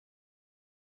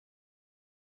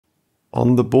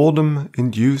on the boredom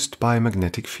induced by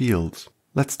magnetic fields.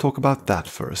 Let's talk about that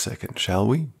for a second, shall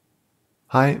we?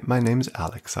 Hi, my name's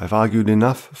Alex. I've argued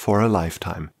enough for a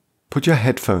lifetime. Put your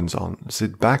headphones on,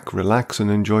 sit back, relax and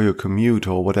enjoy your commute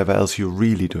or whatever else you're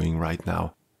really doing right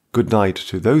now. Good night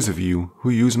to those of you who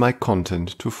use my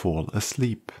content to fall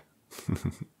asleep.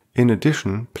 In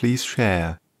addition, please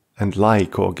share and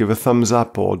like or give a thumbs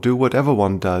up or do whatever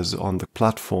one does on the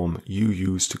platform you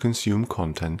use to consume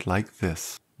content like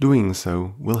this. Doing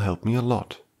so will help me a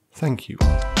lot. Thank you.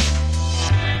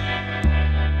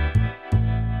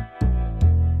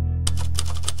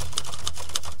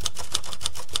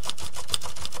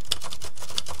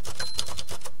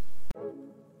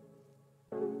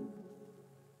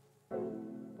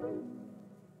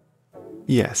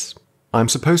 Yes, I'm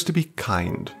supposed to be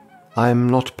kind. I'm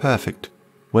not perfect.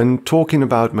 When talking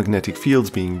about magnetic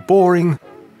fields being boring,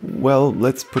 well,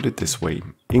 let's put it this way.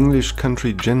 English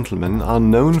country gentlemen are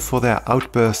known for their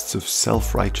outbursts of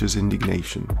self-righteous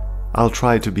indignation. I'll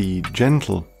try to be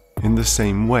gentle in the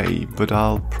same way, but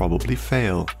I'll probably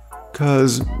fail.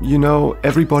 'Cause, you know,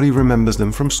 everybody remembers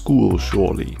them from school,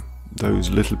 surely. Those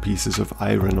little pieces of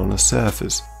iron on a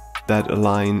surface that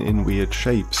align in weird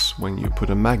shapes when you put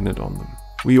a magnet on them.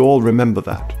 We all remember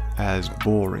that as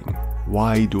boring.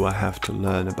 Why do I have to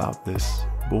learn about this?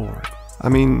 Boring. I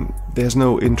mean, there's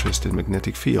no interest in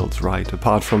magnetic fields, right?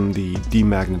 Apart from the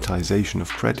demagnetization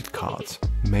of credit cards.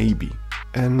 Maybe.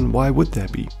 And why would there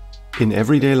be? In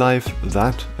everyday life,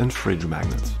 that and fridge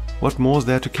magnets. What more is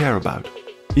there to care about?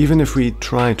 Even if we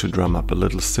try to drum up a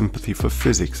little sympathy for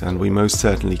physics, and we most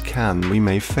certainly can, we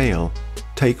may fail.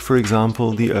 Take, for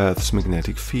example, the Earth's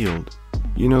magnetic field.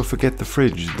 You know, forget the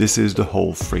fridge, this is the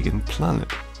whole friggin'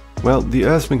 planet. Well, the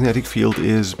Earth's magnetic field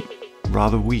is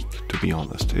rather weak, to be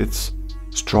honest. It's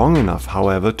strong enough,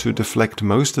 however, to deflect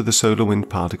most of the solar wind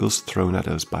particles thrown at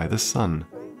us by the sun.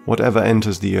 Whatever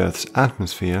enters the Earth's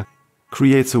atmosphere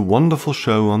creates a wonderful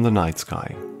show on the night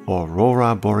sky,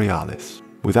 aurora borealis.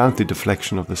 Without the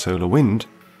deflection of the solar wind,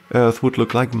 Earth would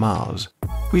look like Mars.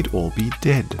 We'd all be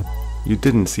dead. You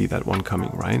didn't see that one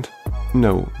coming, right?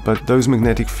 No, but those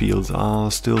magnetic fields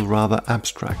are still rather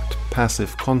abstract,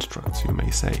 passive constructs, you may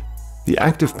say. The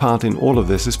active part in all of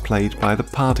this is played by the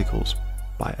particles,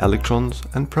 by electrons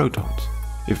and protons.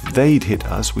 If they'd hit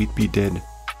us, we'd be dead.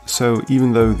 So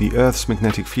even though the Earth's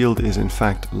magnetic field is in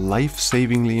fact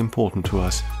life-savingly important to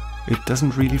us, it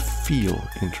doesn't really feel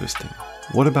interesting.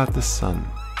 What about the sun?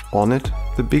 On it,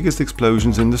 the biggest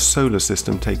explosions in the solar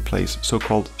system take place,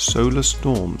 so-called solar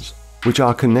storms, which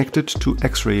are connected to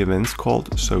X-ray events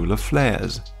called solar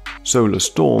flares. Solar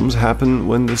storms happen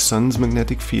when the sun's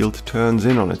magnetic field turns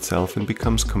in on itself and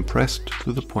becomes compressed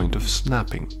to the point of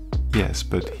snapping. Yes,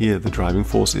 but here the driving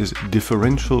force is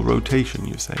differential rotation,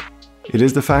 you say. It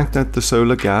is the fact that the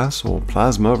solar gas or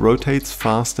plasma rotates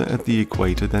faster at the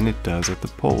equator than it does at the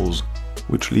poles,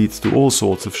 which leads to all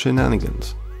sorts of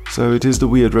shenanigans. So it is the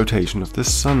weird rotation of the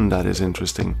sun that is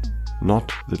interesting,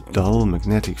 not the dull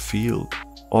magnetic field.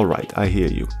 Alright, I hear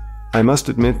you. I must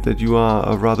admit that you are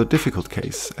a rather difficult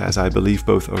case, as I believe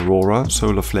both aurora,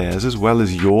 solar flares, as well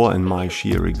as your and my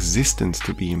sheer existence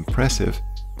to be impressive,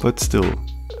 but still,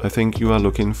 I think you are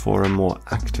looking for a more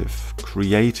active,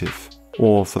 creative,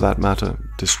 or for that matter,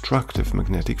 destructive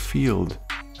magnetic field.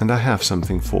 And I have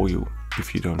something for you,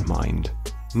 if you don't mind.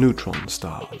 Neutron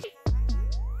stars.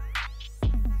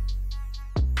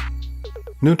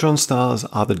 Neutron stars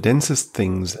are the densest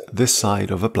things this side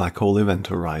of a black hole event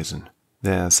horizon.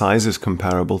 Their size is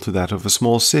comparable to that of a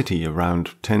small city,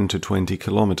 around 10 to 20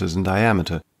 kilometers in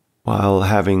diameter, while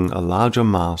having a larger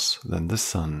mass than the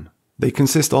Sun. They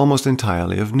consist almost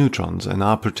entirely of neutrons and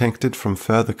are protected from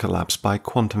further collapse by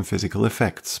quantum physical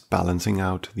effects, balancing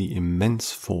out the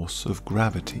immense force of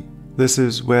gravity. This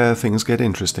is where things get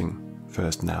interesting.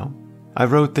 First now, I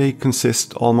wrote they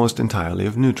consist almost entirely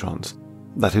of neutrons.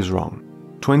 That is wrong.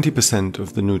 20%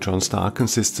 of the neutron star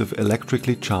consists of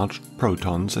electrically charged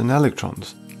protons and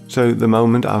electrons. So the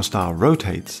moment our star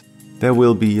rotates, there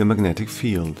will be a magnetic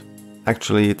field.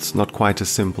 Actually, it's not quite as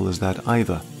simple as that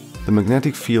either. The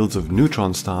magnetic fields of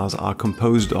neutron stars are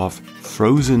composed of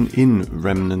frozen-in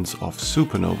remnants of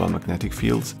supernova magnetic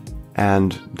fields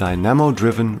and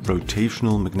dynamo-driven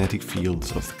rotational magnetic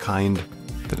fields of the kind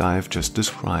that I have just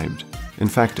described. In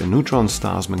fact, a neutron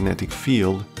star's magnetic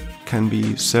field can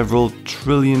be several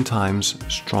trillion times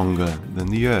stronger than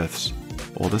the Earth's,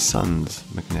 or the Sun's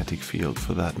magnetic field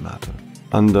for that matter.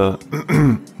 Under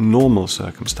normal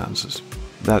circumstances,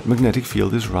 that magnetic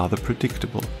field is rather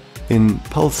predictable. In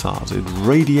pulsars, it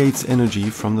radiates energy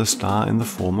from the star in the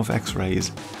form of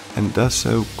X-rays, and does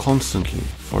so constantly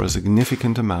for a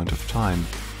significant amount of time.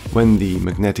 When the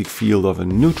magnetic field of a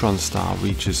neutron star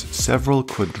reaches several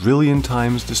quadrillion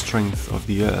times the strength of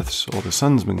the Earth's or the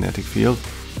Sun's magnetic field,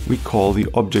 we call the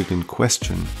object in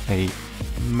question a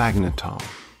magnetar.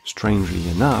 Strangely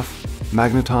enough,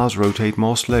 magnetars rotate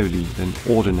more slowly than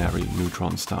ordinary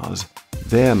neutron stars.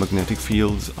 Their magnetic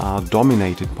fields are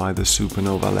dominated by the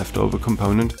supernova leftover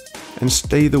component and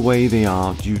stay the way they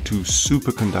are due to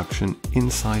superconduction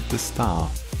inside the star,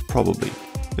 probably.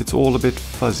 It's all a bit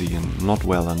fuzzy and not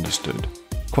well understood.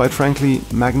 Quite frankly,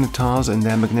 magnetars and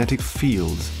their magnetic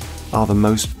fields are the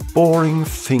most boring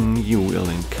thing you will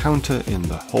encounter in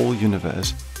the whole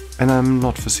universe. And I'm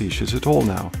not facetious at all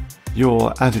now.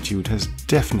 Your attitude has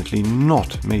definitely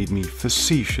not made me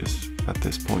facetious at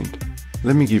this point.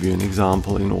 Let me give you an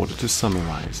example in order to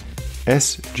summarize.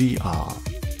 SGR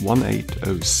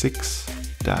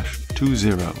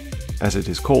 1806-20, as it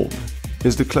is called,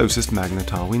 is the closest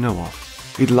magnetar we know of.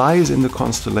 It lies in the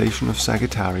constellation of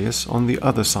Sagittarius on the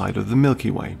other side of the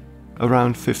Milky Way,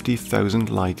 around 50,000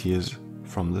 light years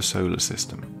from the solar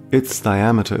system. Its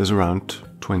diameter is around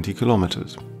 20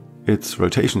 kilometers. Its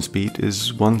rotation speed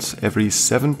is once every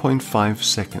 7.5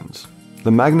 seconds.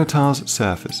 The magnetar's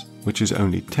surface, which is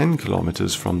only 10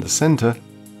 kilometers from the center,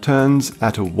 turns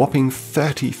at a whopping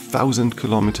 30,000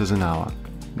 kilometers an hour,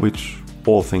 which,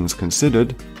 all things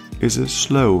considered, is a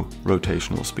slow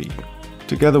rotational speed.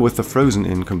 Together with the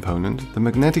frozen-in component, the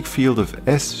magnetic field of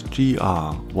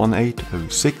SGR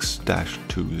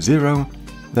 1806-20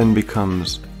 then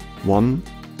becomes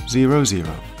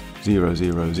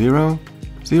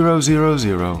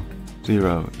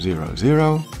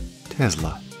 10000000000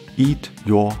 Tesla. Eat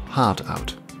your heart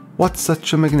out. What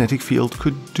such a magnetic field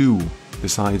could do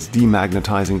besides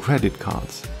demagnetizing credit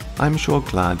cards? I'm sure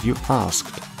glad you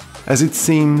asked, as it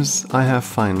seems I have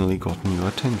finally gotten your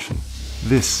attention.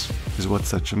 This is what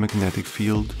such a magnetic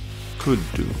field could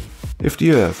do. If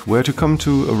the Earth were to come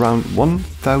to around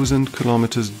 1,000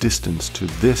 kilometers distance to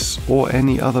this or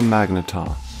any other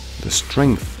magnetar, the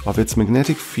strength of its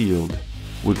magnetic field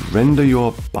would render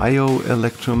your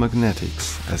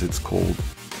bioelectromagnetics, as it's called,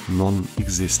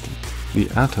 non-existent. The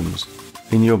atoms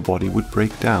in your body would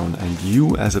break down and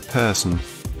you as a person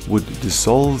would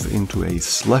dissolve into a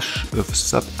slush of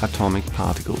subatomic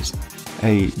particles,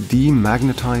 a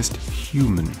demagnetized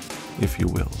human, if you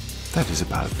will. That is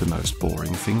about the most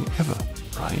boring thing ever,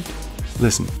 right?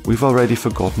 Listen, we've already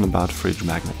forgotten about fridge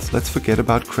magnets. Let's forget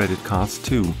about credit cards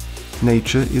too.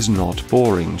 Nature is not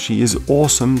boring. She is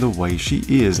awesome the way she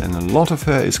is, and a lot of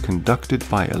her is conducted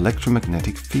by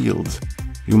electromagnetic fields.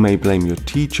 You may blame your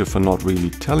teacher for not really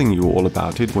telling you all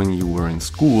about it when you were in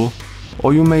school,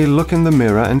 or you may look in the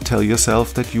mirror and tell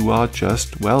yourself that you are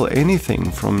just, well,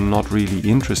 anything from not really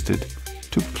interested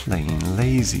to plain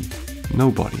lazy.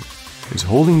 Nobody is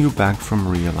holding you back from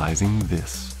realizing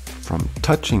this. From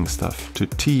touching stuff to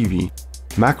TV,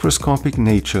 macroscopic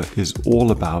nature is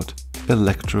all about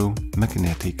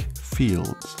electromagnetic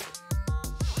fields.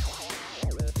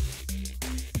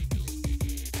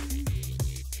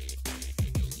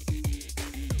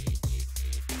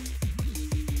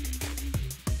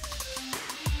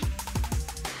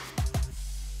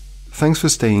 Thanks for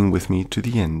staying with me to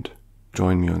the end.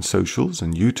 Join me on socials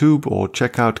and YouTube, or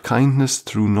check out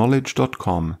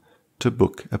kindnessthroughnowledge.com to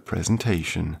book a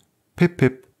presentation. Pip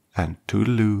pip and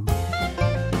toodaloo.